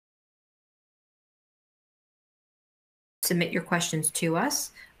submit your questions to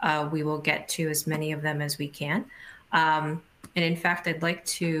us. We will get to as many of them as we can. And in fact, I'd like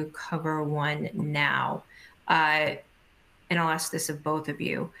to cover one now. And I'll ask this of both of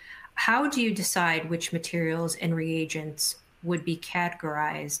you. How do you decide which materials and reagents would be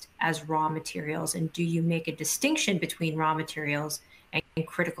categorized as raw materials? And do you make a distinction between raw materials and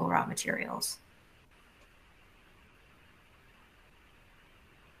critical raw materials?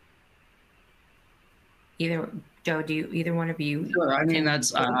 Joe, do either one of you? Sure. I mean,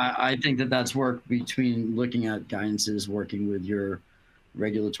 I think that's work between looking at guidances, working with your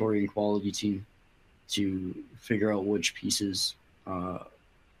regulatory and quality team to figure out which pieces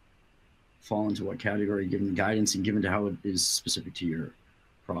fall into what category, given the guidance and given to how it is specific to your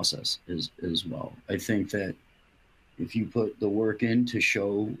process as well. I think that if you put the work in to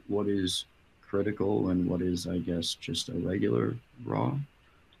show what is critical and what is, I guess, just a regular raw,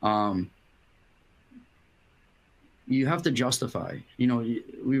 you have to justify. You know,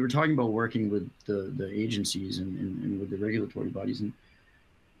 we were talking about working with the agencies and with the regulatory bodies, and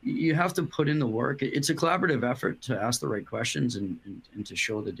you have to put in the work. It's a collaborative effort to ask the right questions and to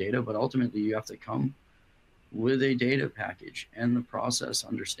show the data, but ultimately you have to come with a data package and the process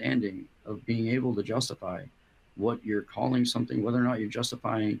understanding of being able to justify what you're calling something, whether or not you're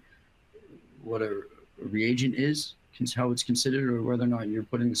justifying what a reagent is, how it's considered, or whether or not you're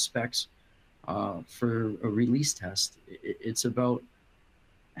putting the specs for a release test. It's about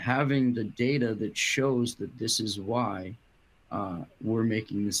having the data that shows that this is why we're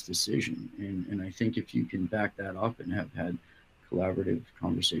making this decision. And I think if you can back that up and have had collaborative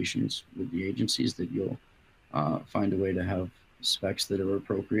conversations with the agencies, that you'll find a way to have specs that are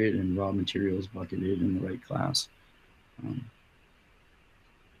appropriate and raw materials bucketed in the right class.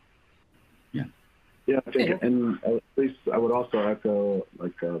 Yeah, I think, and at least I would also echo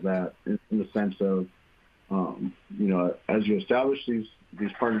like that in the sense of, you know, as you establish these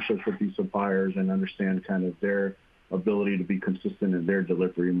partnerships with these suppliers and understand kind of their ability to be consistent in their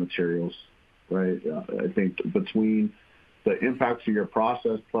delivery materials, right? I think between the impacts of your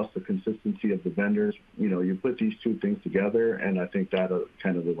process plus the consistency of the vendors, you know, you put these two things together, and I think that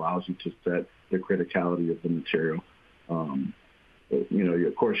kind of allows you to set the criticality of the material. You know,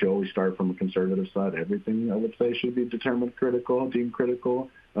 of course, you always start from a conservative side. Everything, I would say, should be determined critical, deemed critical,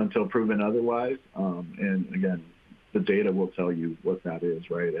 until proven otherwise. And again, the data will tell you what that is,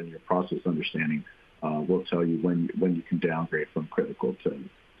 right? And your process understanding will tell you when you can downgrade from critical to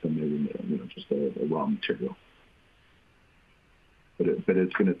maybe, you know, just a raw material. But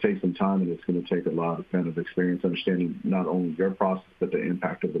it's going to take some time, and it's going to take a lot of kind of experience understanding not only your process, but the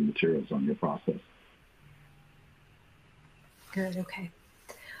impact of the materials on your process. Good. Okay.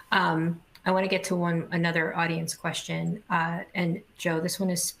 I want to get to another audience question. And Joe, this one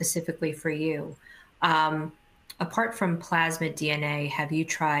is specifically for you. Apart from plasmid DNA, have you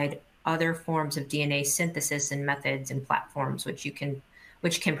tried other forms of DNA synthesis and methods and platforms which can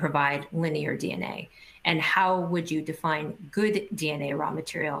provide linear DNA? And how would you define good DNA raw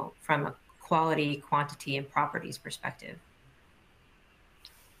material from a quality, quantity, and properties perspective?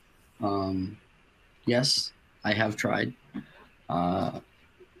 Yes, I have tried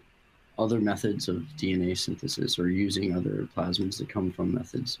other methods of DNA synthesis, or using other plasmids that come from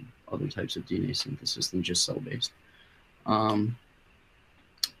methods, other types of DNA synthesis than just cell-based. Yeah,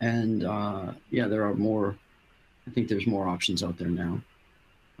 there are more. I think there's more options out there now.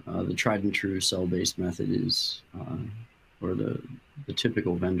 The tried and true cell-based method is, or the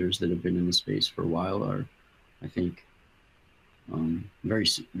typical vendors that have been in the space for a while are, I think,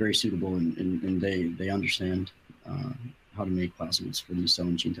 very suitable, and they understand how to make plasmids for these cell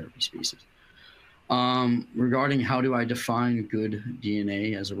and gene therapy spaces. Regarding how do I define good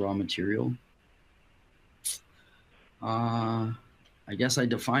DNA as a raw material, I guess I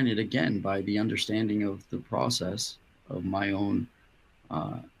define it again by the understanding of the process of my own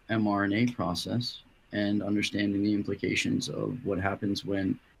mRNA process, and understanding the implications of what happens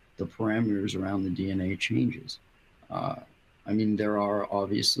when the parameters around the DNA changes. I mean, there are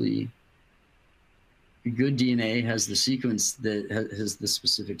obviously, good DNA has the sequence that has the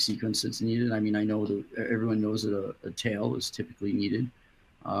specific sequence that's needed. I mean, I know that everyone knows that a tail is typically needed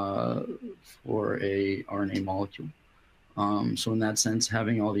for a RNA molecule. So in that sense,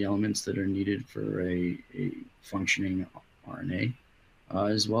 having all the elements that are needed for a functioning RNA,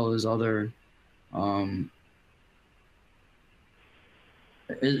 as well as other, you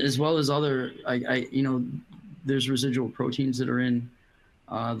know, there's residual proteins that are in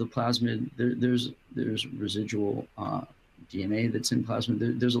the plasmid. There's residual DNA that's in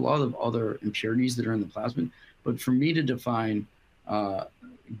plasmid. There's a lot of other impurities that are in the plasmid. But for me to define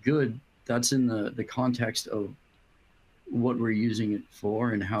good, that's in the context of what we're using it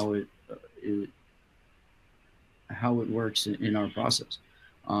for and how it works in our process.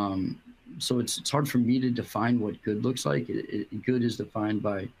 So it's hard for me to define what good looks like. Good is defined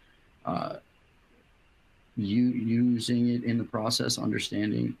by you using it in the process,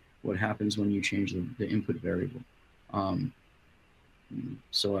 understanding what happens when you change the input variable.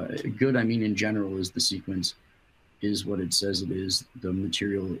 So good, I mean, in general, is the sequence is what it says it is. The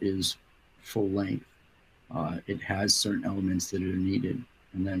material is full length. It has certain elements that are needed,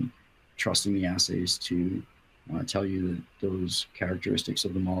 and then trusting the assays to tell you that those characteristics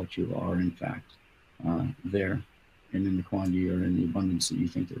of the molecule are in fact there, and in the quantity or in the abundance that you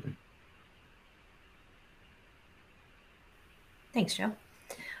think they're there. Thanks, Joe.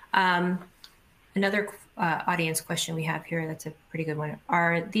 Another audience question we have here, that's a pretty good one.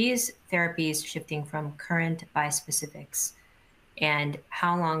 Are these therapies shifting from current bispecifics, and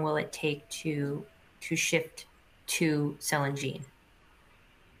how long will it take to shift to cell and gene?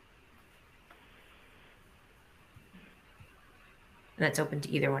 And that's open to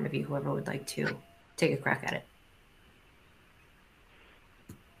either one of you, whoever would like to take a crack at it.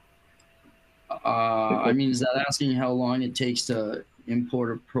 I mean, is that asking how long it takes to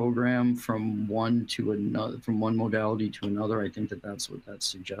import a program from one to another, from one modality to another? I think that's what that's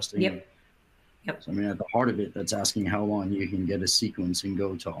suggesting. Yep. Yep. So, I mean, at the heart of it, that's asking how long you can get a sequence and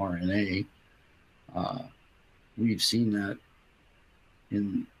go to RNA. We've seen that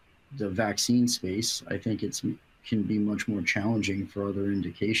in the vaccine space. I think it can be much more challenging for other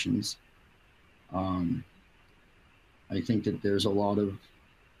indications. I think that there's a lot of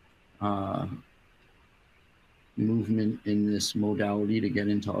movement in this modality to get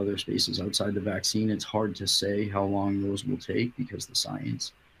into other spaces outside the vaccine. It's hard to say how long those will take because the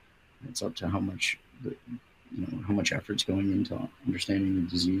science, it's up to how much how much effort's going into understanding the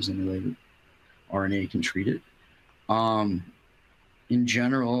disease and the way that RNA can treat it. In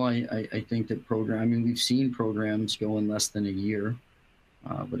general, I think that programming, we've seen programs go in less than a year,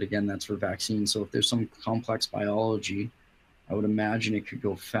 but again, that's for vaccines. So if there's some complex biology, I would imagine it could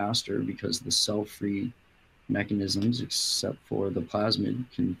go faster because the cell-free mechanisms, except for the plasmid,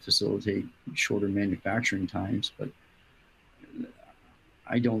 can facilitate shorter manufacturing times. But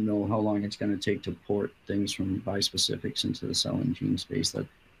I don't know how long it's going to take to port things from bispecifics into the cell and gene space. That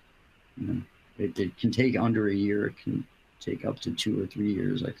it can take under a year. It can take up to 2 or 3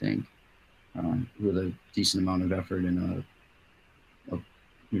 years, I think, with a decent amount of effort and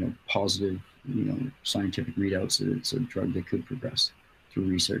a positive scientific readouts that it's a drug that could progress through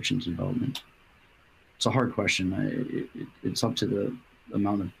research and development. It's a hard question. It's up to the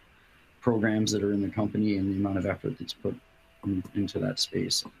amount of programs that are in the company and the amount of effort that's put into that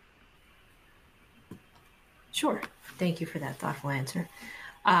space. Sure. Thank you for that thoughtful answer.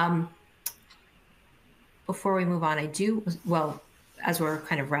 Before we move on, as we're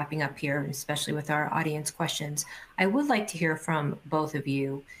kind of wrapping up here, especially with our audience questions, I would like to hear from both of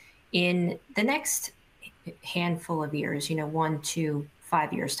you in the next handful of years, 1 to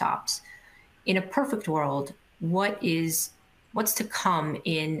 5 years tops. In a perfect world, what's to come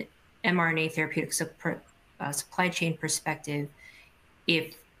in mRNA therapeutics supply chain perspective?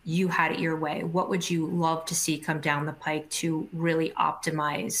 If you had it your way, what would you love to see come down the pike to really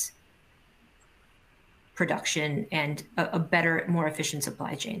optimize production and a better, more efficient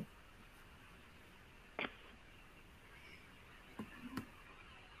supply chain?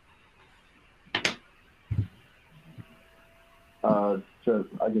 So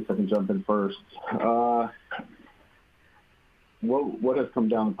I guess I can jump in first. What has come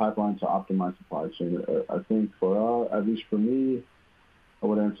down the pipeline to optimize supply chain? I think at least for me, I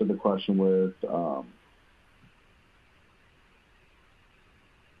would answer the question with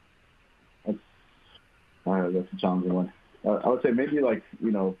that's a challenging one. I would say maybe a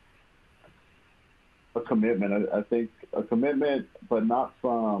commitment. I think a commitment, but not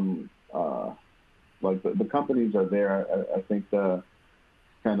from the companies are there. I think the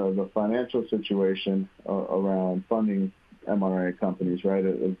kind of the financial situation around funding mRNA companies, right,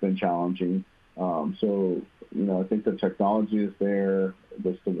 has been challenging. So I think the technology is there.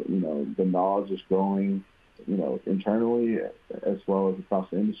 The knowledge is growing, internally as well as across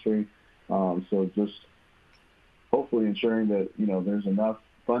the industry. So just hopefully ensuring that there's enough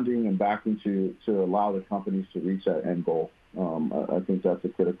funding and backing to allow the companies to reach that end goal. I think that's a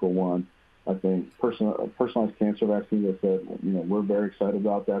critical one. I think personalized cancer vaccines, I said, we're very excited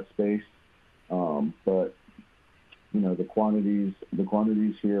about that space. But the quantities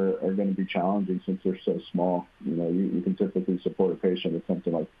here are going to be challenging since they're so small. You can typically support a patient with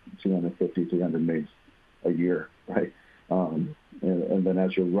something like 250, 300 mg a year, right? And then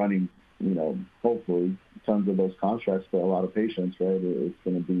as you're running, hopefully tons of those contracts for a lot of patients, right? It's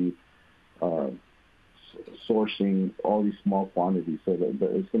going to be sourcing all these small quantities, so that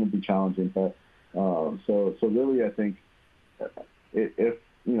it's going to be challenging. But so really, I think if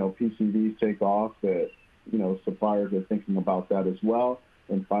PCVs take off, that suppliers are thinking about that as well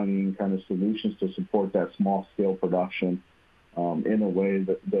and finding kind of solutions to support that small scale production in a way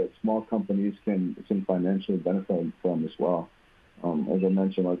that small companies can financially benefit from as well. As I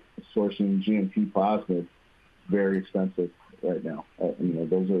mentioned, like sourcing GMP plasmid, very expensive right now.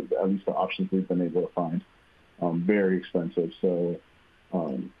 Those are at least the options we've been able to find. Very expensive. So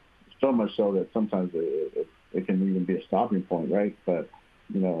so much so that sometimes it can even be a stopping point, right? But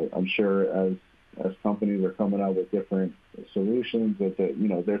I'm sure as companies are coming out with different solutions, that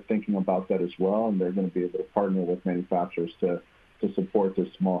they're thinking about that as well, and they're going to be able to partner with manufacturers to support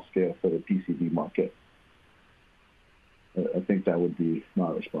this small scale for the PCB market. I think that would be my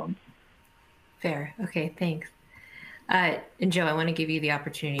response. Fair. Okay, thanks. And Joe, I want to give you the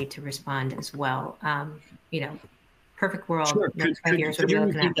opportunity to respond as well. Perfect world. Sure. Next 5 years, could you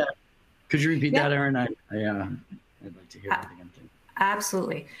repeat that? Could you repeat Yeah. that, Aaron? I'd like to hear that again.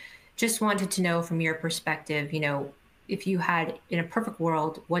 Absolutely. Just wanted to know from your perspective, if you had, in a perfect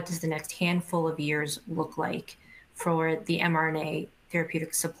world, what does the next handful of years look like for the mRNA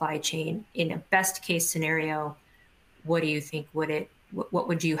therapeutic supply chain? In a best case scenario, what do you think what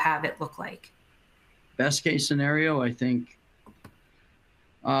would you have it look like? Best case scenario, I think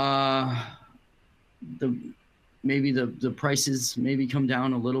maybe the prices maybe come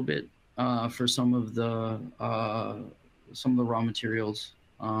down a little bit for some of the raw materials.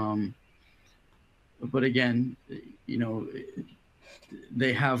 But again,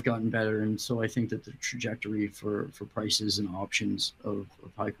 they have gotten better, and so I think that the trajectory for prices and options of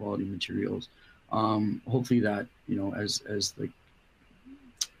high quality materials, hopefully that as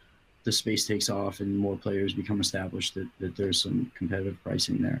the space takes off and more players become established, that there's some competitive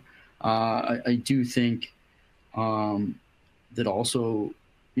pricing there. I do think that also,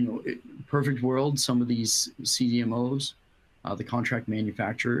 perfect world, some of these CDMOs, the contract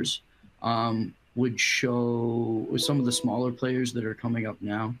manufacturers, would show, with some of the smaller players that are coming up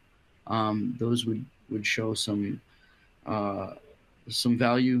now, those would show some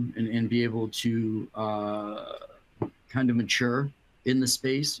value and be able to kind of mature in the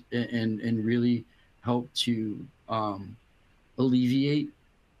space and really help to alleviate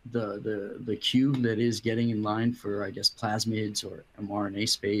the queue that is getting in line for, I guess, plasmids or mRNA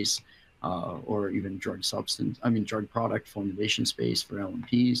space, or even drug product formulation space for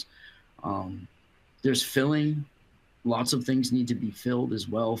LNPs. There's filling. Lots of things need to be filled as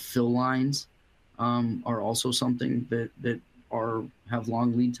well. Fill lines are also something that have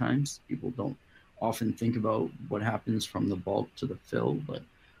long lead times. People don't often think about what happens from the bulk to the fill, but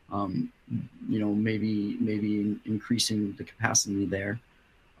maybe increasing the capacity there.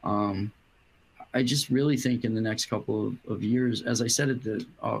 I just really think in the next couple of years, as I said at the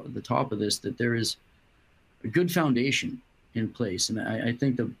top of this, that there is a good foundation in place. And I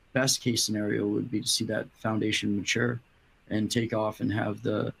think the best case scenario would be to see that foundation mature and take off and have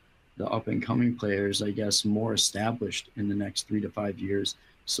the up and coming players, I guess, more established in the next 3 to 5 years,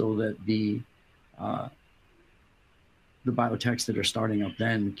 so that the biotechs that are starting up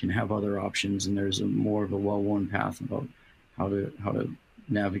then can have other options, and there's more of a well-worn path about how to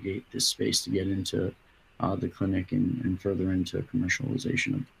navigate this space to get into the clinic and further into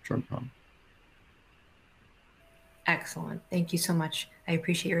commercialization of drug product. Excellent. Thank you so much. I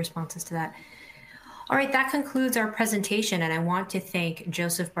appreciate your responses to that. All right, that concludes our presentation, and I want to thank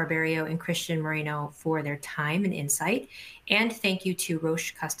Joseph Barberio and Christian Moreno for their time and insight, and thank you to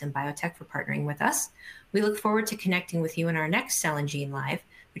Roche Custom Biotech for partnering with us. We look forward to connecting with you in our next Cell and Gene Live,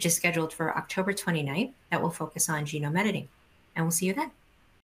 which is scheduled for October 29th, that will focus on genome editing, and we'll see you then.